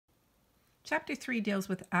Chapter 3 deals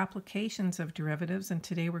with applications of derivatives, and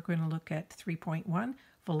today we're going to look at 3.1,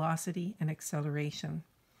 velocity and acceleration.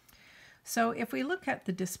 So if we look at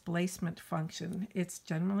the displacement function, it's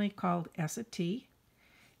generally called S of t.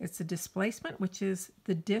 It's the displacement, which is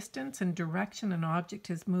the distance and direction an object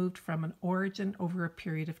has moved from an origin over a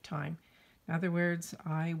period of time. In other words,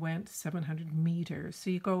 I went 700 meters, so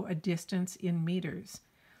you go a distance in meters.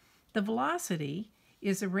 The velocity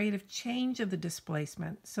is a rate of change of the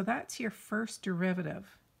displacement, so that's your first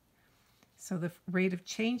derivative. So the rate of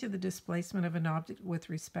change of the displacement of an object with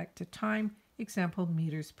respect to time, example,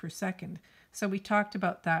 meters per second. So we talked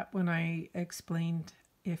about that when I explained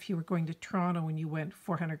if you were going to Toronto and you went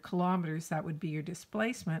 400 kilometers, that would be your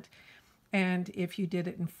displacement. And if you did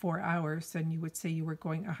it in 4 hours, then you would say you were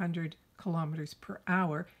going 100 kilometers per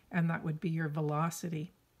hour, and that would be your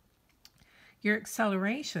velocity. Your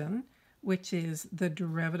acceleration, which is the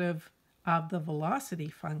derivative of the velocity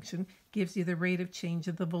function, gives you the rate of change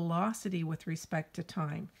of the velocity with respect to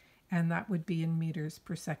time, and that would be in meters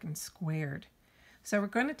per second squared. So we're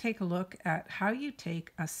going to take a look at how you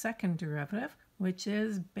take a second derivative, which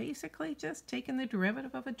is basically just taking the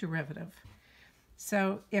derivative of a derivative.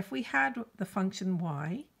 So if we had the function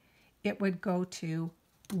y, it would go to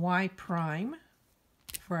y prime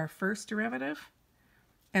for our first derivative,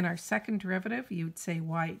 and our second derivative, you would say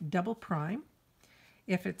y double prime.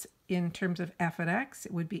 If it's in terms of f at x,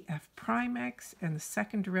 it would be f prime x, and the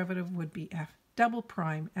second derivative would be f double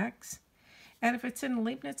prime x. And if it's in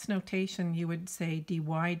Leibniz notation, you would say dy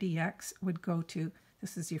dx would go to,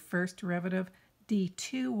 this is your first derivative,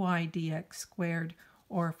 d2y dx squared,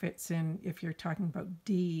 or if you're talking about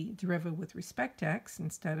d derivative with respect to x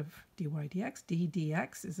instead of dy dx, d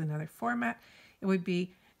dx is another format, it would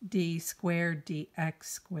be d squared dx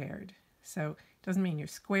squared. So it doesn't mean you're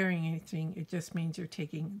squaring anything, it just means you're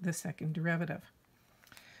taking the second derivative.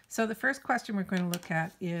 So the first question we're going to look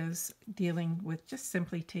at is dealing with just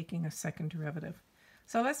simply taking a second derivative.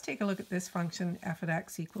 So let's take a look at this function, f at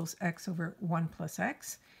x equals x over 1 plus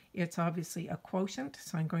x. It's obviously a quotient,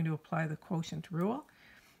 so I'm going to apply the quotient rule.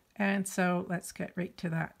 And so let's get right to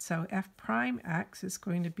that. So f prime x is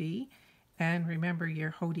going to be, and remember your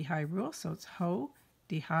ho d high rule, so it's ho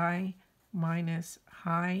d high minus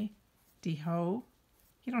high d ho.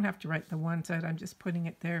 You don't have to write the ones out, I'm just putting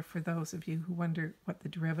it there for those of you who wonder what the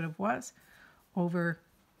derivative was, over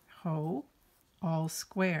ho all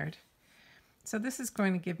squared. So this is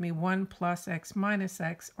going to give me 1 plus x minus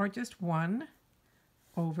x, or just 1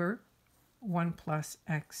 over 1 plus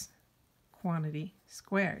x quantity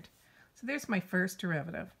squared. So there's my first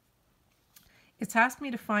derivative. It's asked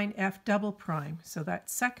me to find f double prime, so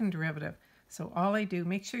that's second derivative. So all I do,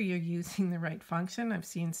 make sure you're using the right function. I've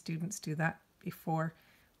seen students do that before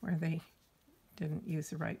where they didn't use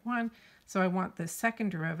the right one. So I want the second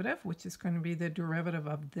derivative, which is going to be the derivative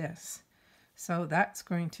of this. So that's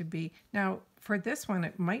going to be, now for this one,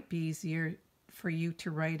 it might be easier for you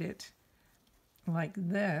to write it like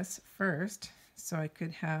this first. So I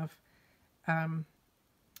could have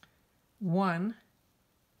 1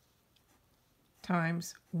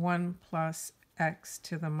 times 1 plus x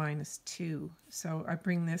to the minus 2. So I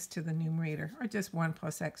bring this to the numerator, or just 1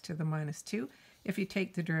 plus x to the minus 2. If you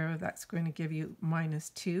take the derivative, that's going to give you minus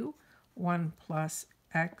 2, 1 plus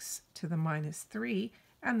x to the minus 3,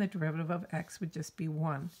 and the derivative of x would just be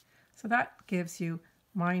 1. So that gives you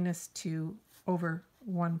minus 2 over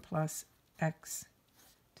 1 plus x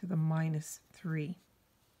to the minus 3.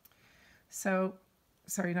 So,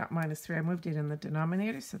 sorry, not minus 3, I moved it in the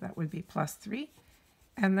denominator, so that would be plus 3.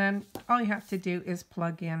 And then all you have to do is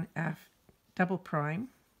plug in f double prime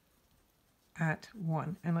at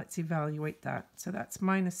 1, and let's evaluate that. So that's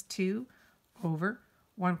minus 2 over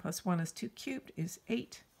 1 plus 1 is 2 cubed is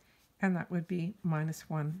 8, and that would be minus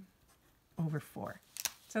 1 over 4.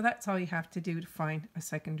 So that's all you have to do to find a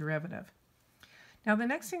second derivative. Now the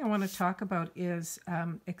next thing I want to talk about is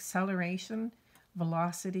acceleration,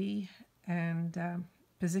 velocity, and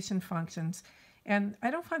position functions. And I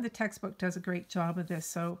don't find the textbook does a great job of this,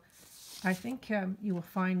 so I think you will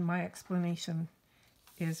find my explanation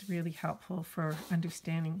is really helpful for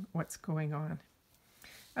understanding what's going on.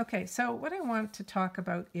 Okay, so what I want to talk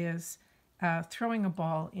about is throwing a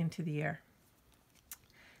ball into the air.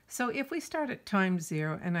 So if we start at time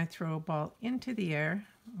 0 and I throw a ball into the air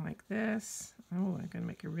like this, oh, I'm going to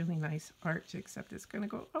make a really nice arch, except it's going to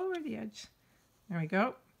go over the edge. There we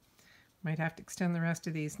go. Might have to extend the rest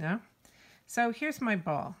of these now. So here's my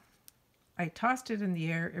ball. I tossed it in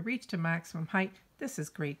the air. It reached a maximum height. This is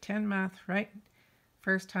grade 10 math, right?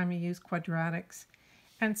 First time you use quadratics.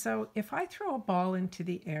 And so if I throw a ball into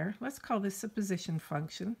the air, let's call this a position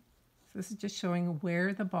function. So this is just showing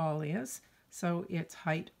where the ball is. So it's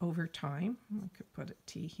height over time. I could put a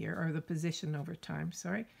t here, or the position over time,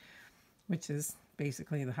 sorry, which is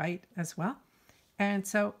basically the height as well. And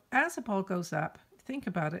so as the ball goes up, think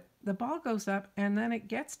about it, the ball goes up and then it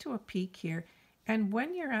gets to a peak here. And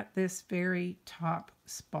when you're at this very top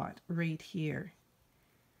spot right here,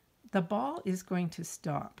 the ball is going to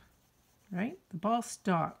stop, right? The ball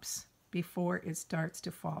stops before it starts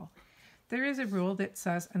to fall. There is a rule that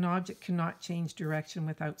says an object cannot change direction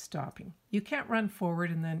without stopping. You can't run forward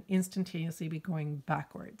and then instantaneously be going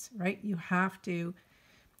backwards, right? You have to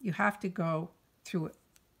go through it.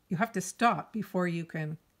 You have to stop before you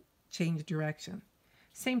can change direction.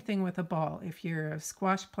 Same thing with a ball. If you're a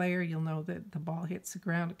squash player, you'll know that the ball hits the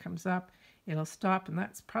ground, it comes up, it'll stop, and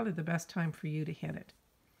that's probably the best time for you to hit it.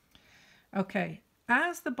 Okay,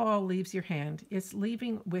 as the ball leaves your hand, it's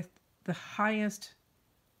leaving with the highest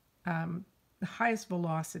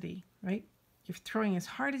velocity, right? You're throwing as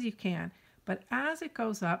hard as you can, but as it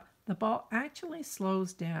goes up, the ball actually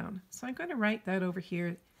slows down. So I'm going to write that over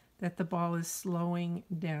here, that the ball is slowing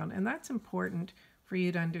down. And that's important for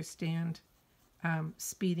you to understand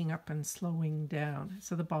speeding up and slowing down.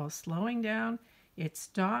 So the ball is slowing down, it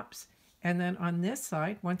stops, and then on this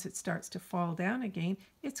side, once it starts to fall down again,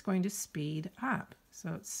 it's going to speed up.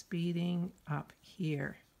 So it's speeding up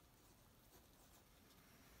here.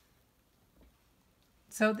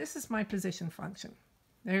 So this is my position function.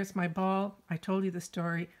 There's my ball. I told you the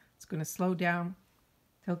story. It's going to slow down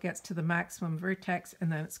till it gets to the maximum vertex,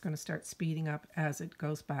 and then it's going to start speeding up as it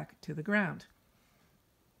goes back to the ground.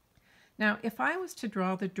 Now, if I was to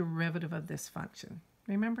draw the derivative of this function,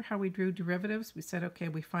 remember how we drew derivatives? We said, okay,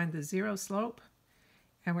 we find the zero slope,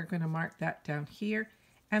 and we're going to mark that down here,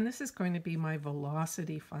 and this is going to be my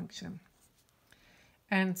velocity function.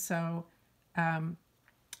 And so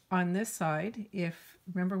on this side,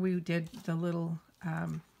 remember we did the little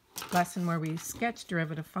lesson where we sketched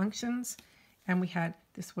derivative functions, and we had,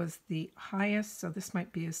 this was the highest, so this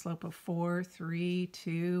might be a slope of 4, 3,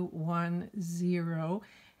 2, 1, 0,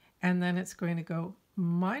 and then it's going to go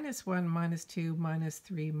 -1, -2,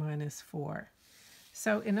 -3, -4.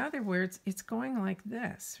 So in other words, it's going like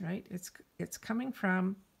this, right? It's coming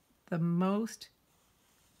from the most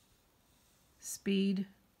speed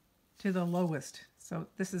to the lowest. So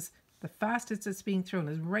this is the fastest it's being thrown,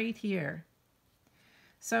 is right here.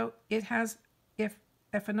 So it has, if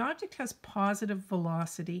an object has positive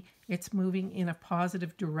velocity, it's moving in a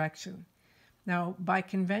positive direction. Now, by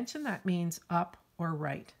convention, that means up or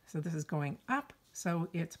right. So this is going up, so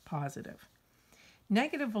it's positive.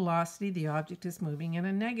 Negative velocity, the object is moving in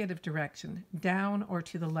a negative direction, down or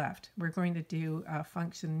to the left. We're going to do a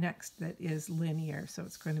function next that is linear, so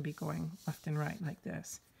it's going to be going left and right like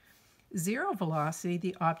this. Zero velocity,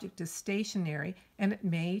 the object is stationary and it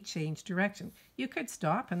may change direction. You could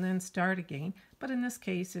stop and then start again, but in this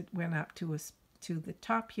case it went up to the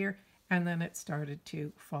top here and then it started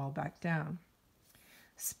to fall back down.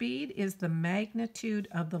 Speed is the magnitude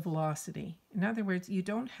of the velocity. In other words, you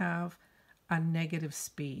don't have a negative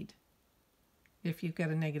speed. If you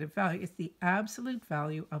get a negative value, it's the absolute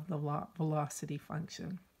value of the velocity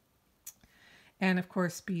function. And of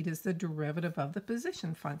course, speed is the derivative of the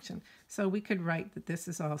position function. So we could write that this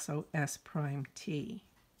is also s prime t.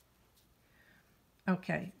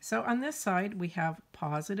 Okay, so on this side we have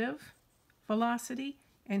positive velocity,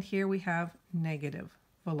 and here we have negative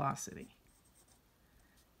velocity.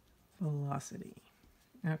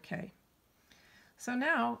 Okay, so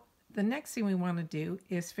now the next thing we want to do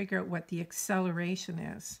is figure out what the acceleration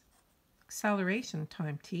is. Acceleration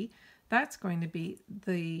time t, that's going to be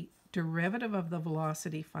the derivative of the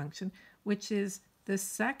velocity function, which is the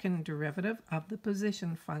second derivative of the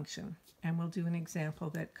position function. And we'll do an example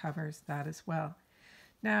that covers that as well.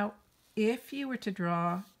 Now, if you were to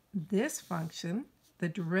draw this function, the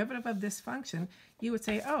derivative of this function, you would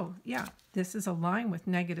say, oh, yeah, this is a line with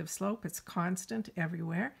negative slope. It's constant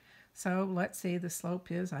everywhere. So let's say the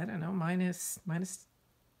slope is, I don't know, minus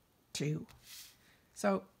 2.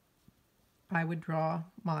 So I would draw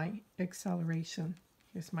my acceleration.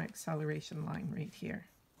 Here's my acceleration line right here.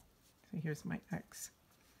 So here's my x.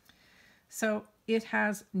 So it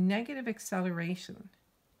has negative acceleration.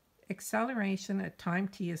 Acceleration at time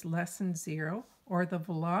t is less than 0, or the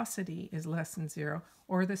velocity is less than 0,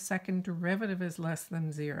 or the second derivative is less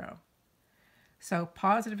than 0. So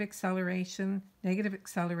positive acceleration, negative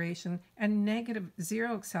acceleration, and negative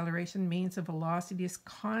zero acceleration means the velocity is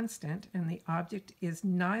constant and the object is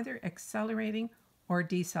neither accelerating or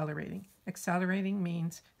decelerating. Accelerating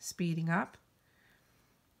means speeding up.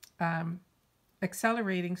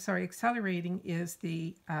 Accelerating is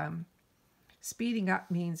the speeding up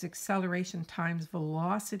means acceleration times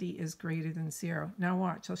velocity is greater than 0. Now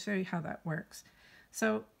watch, I'll show you how that works.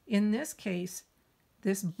 So in this case,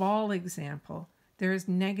 this ball example, there is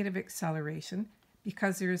negative acceleration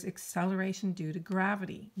because there is acceleration due to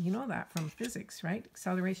gravity. You know that from physics, right?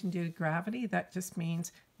 Acceleration due to gravity, that just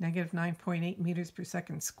means negative 9.8 meters per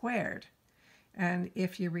second squared. And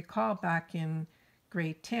if you recall back in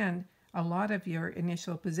grade 10, a lot of your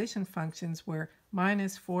initial position functions were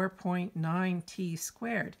minus 4.9 t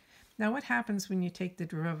squared. Now what happens when you take the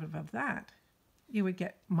derivative of that? You would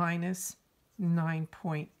get minus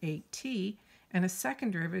 9.8 t, and a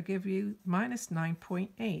second derivative would give you minus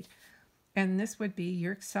 9.8. And this would be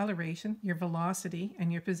your acceleration, your velocity,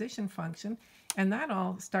 and your position function. And that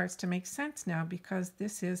all starts to make sense now because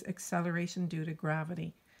this is acceleration due to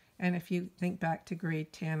gravity. And if you think back to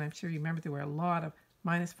grade 10, I'm sure you remember there were a lot of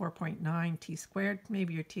minus 4.9 t squared.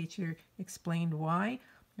 Maybe your teacher explained why.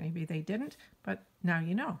 Maybe they didn't, but now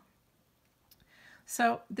you know.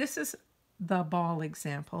 So this is the ball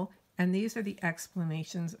example, and these are the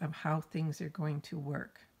explanations of how things are going to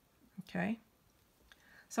work. Okay?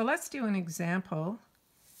 So let's do an example.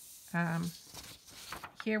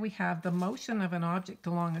 Here we have the motion of an object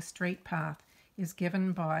along a straight path is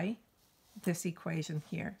given by this equation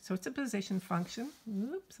here. So it's a position function.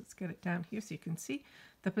 Oops, let's get it down here so you can see.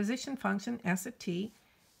 The position function, s of t,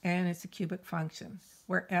 and it's a cubic function,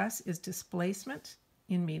 where s is displacement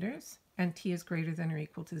in meters and t is greater than or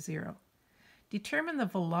equal to 0. Determine the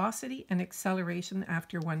velocity and acceleration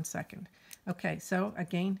after 1 second. Okay, so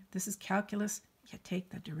again, this is calculus. You take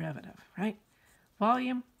the derivative, right?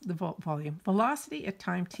 Velocity at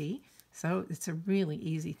time t, so it's a really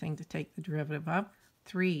easy thing to take the derivative of.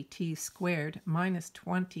 3t squared minus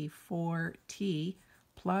 24t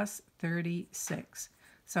plus 36.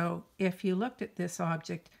 So if you looked at this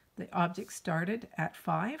object, the object started at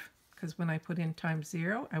 5, because when I put in times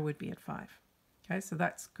 0, I would be at 5. Okay, so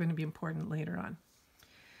that's going to be important later on.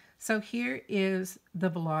 So here is the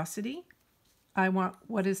velocity. I want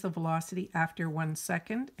what is the velocity after 1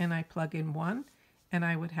 second, and I plug in 1, and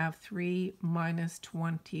I would have 3 minus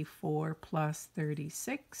 24 plus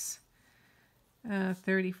 36.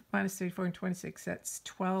 30 minus 34 and 26, that's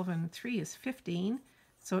 12, and 3 is 15.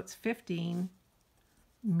 So it's 15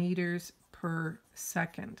 meters per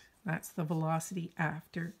second. That's the velocity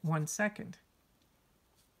after 1 second.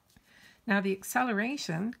 Now the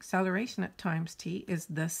acceleration at times t is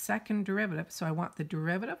the second derivative. So I want the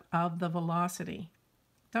derivative of the velocity.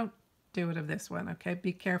 Don't do it of this one, okay?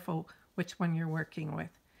 Be careful which one you're working with.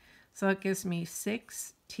 So it gives me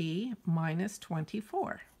 6t minus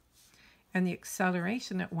 24. And the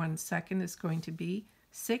acceleration at 1 second is going to be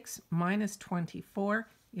 6 minus 24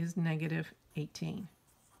 is negative 18.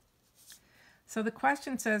 So the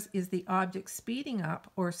question says, is the object speeding up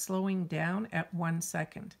or slowing down at 1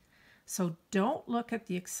 second? So don't look at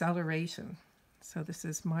the acceleration. So this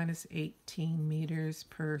is minus 18 meters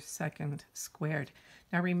per second squared.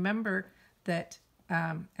 Now remember that,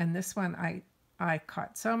 and this one I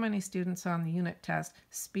caught so many students on the unit test,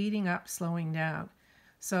 speeding up, slowing down.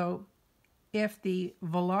 So if the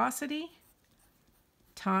velocity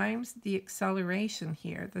times the acceleration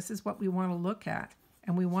here, this is what we want to look at.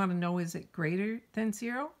 And we want to know, is it greater than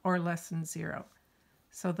 0 or less than 0?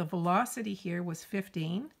 So the velocity here was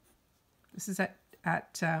 15. This is at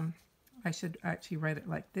I should actually write it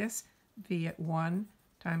like this. V at 1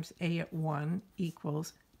 times A at 1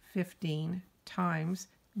 equals 15 times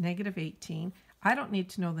negative 18. I don't need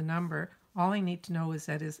to know the number. All I need to know is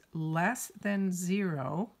that is less than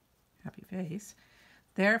 0. Happy face.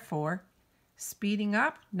 Therefore, speeding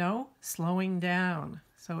up, no, slowing down.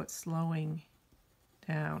 So it's slowing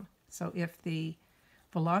down. So if the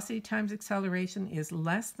velocity times acceleration is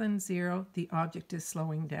less than 0, the object is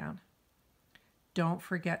slowing down. Don't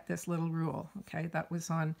forget this little rule, okay? That was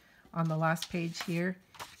on the last page here.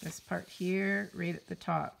 This part here, right at the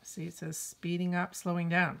top. See, it says speeding up, slowing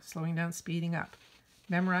down, speeding up.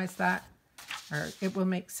 Memorize that, or it will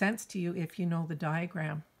make sense to you if you know the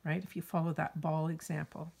diagram, right? If you follow that ball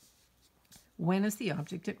example. When is the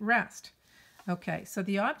object at rest? Okay, so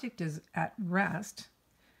the object is at rest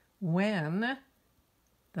when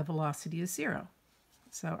the velocity is 0.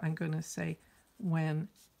 So I'm going to say when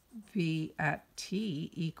v at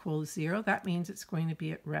t equals 0, that means it's going to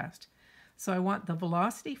be at rest. So I want the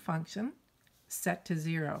velocity function set to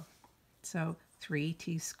 0. So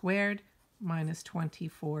 3t squared minus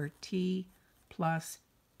 24t plus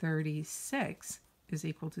 36 is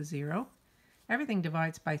equal to 0. Everything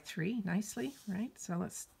divides by 3 nicely, right? So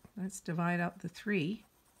let's divide out the 3.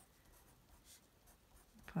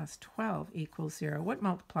 Plus 12 equals 0. What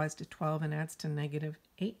multiplies to 12 and adds to negative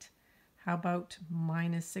 8? How about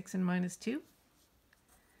minus 6 and minus 2?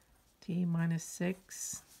 T minus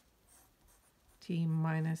 6, t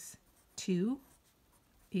minus 2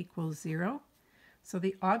 equals 0. So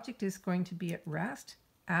the object is going to be at rest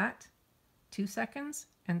at 2 seconds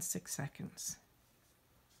and 6 seconds.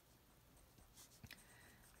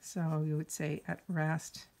 So you would say at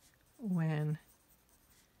rest when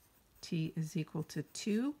t is equal to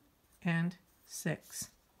 2 and 6.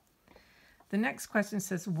 The next question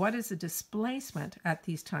says, what is the displacement at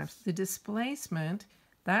these times? The displacement,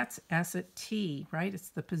 that's s at t, right? It's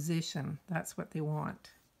the position. That's what they want.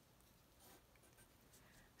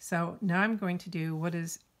 So now I'm going to do, what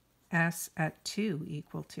is s at 2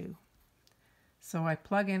 equal to? So I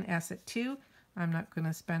plug in s at 2. I'm not going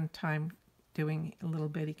to spend time doing little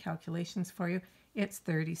bitty calculations for you. It's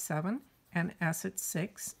 37, and s at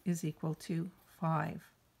 6 is equal to 5.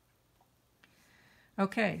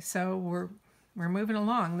 Okay, so we're moving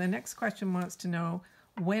along. The next question wants to know,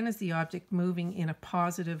 when is the object moving in a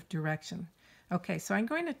positive direction? Okay, so I'm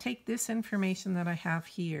going to take this information that I have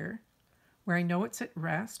here, where I know it's at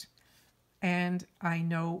rest, and I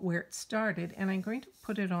know where it started, and I'm going to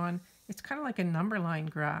put it on, it's kind of like a number line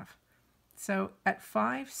graph. So at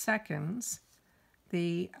 5 seconds,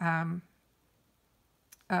 no,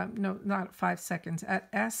 not at 5 seconds,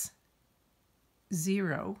 at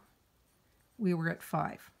S0, we were at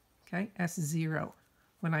 5, okay, S0.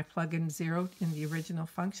 When I plug in 0 in the original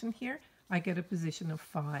function here, I get a position of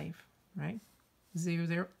 5, right? 0,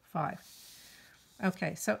 0, 5.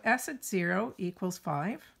 Okay, so S at 0 equals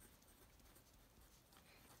 5.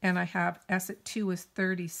 And I have S at 2 is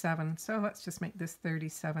 37. So let's just make this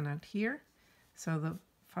 37 out here. So the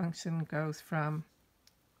function goes from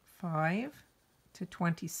 5 to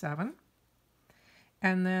 27.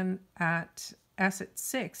 And then at S at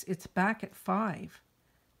 6, it's back at 5.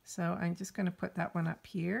 So I'm just going to put that one up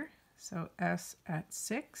here. So S at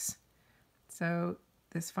 6. So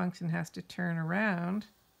this function has to turn around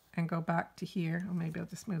and go back to here. Or maybe I'll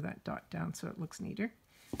just move that dot down so it looks neater.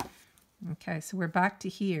 Okay, so we're back to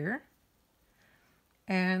here.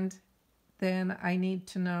 And then I need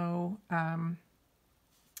to know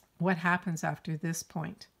what happens after this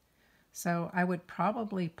point. So I would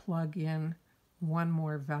probably plug in one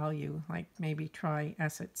more value, like maybe try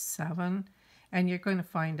S at 7. And you're going to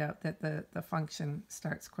find out that the function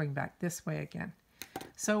starts going back this way again.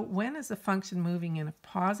 So when is the function moving in a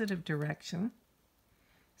positive direction?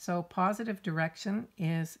 So positive direction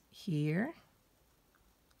is here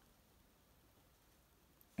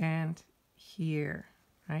and here,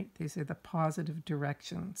 right? These are the positive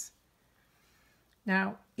directions.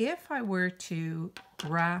 Now, if I were to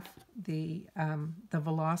graph the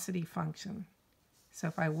velocity function, so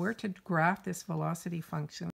if I were to graph this velocity function,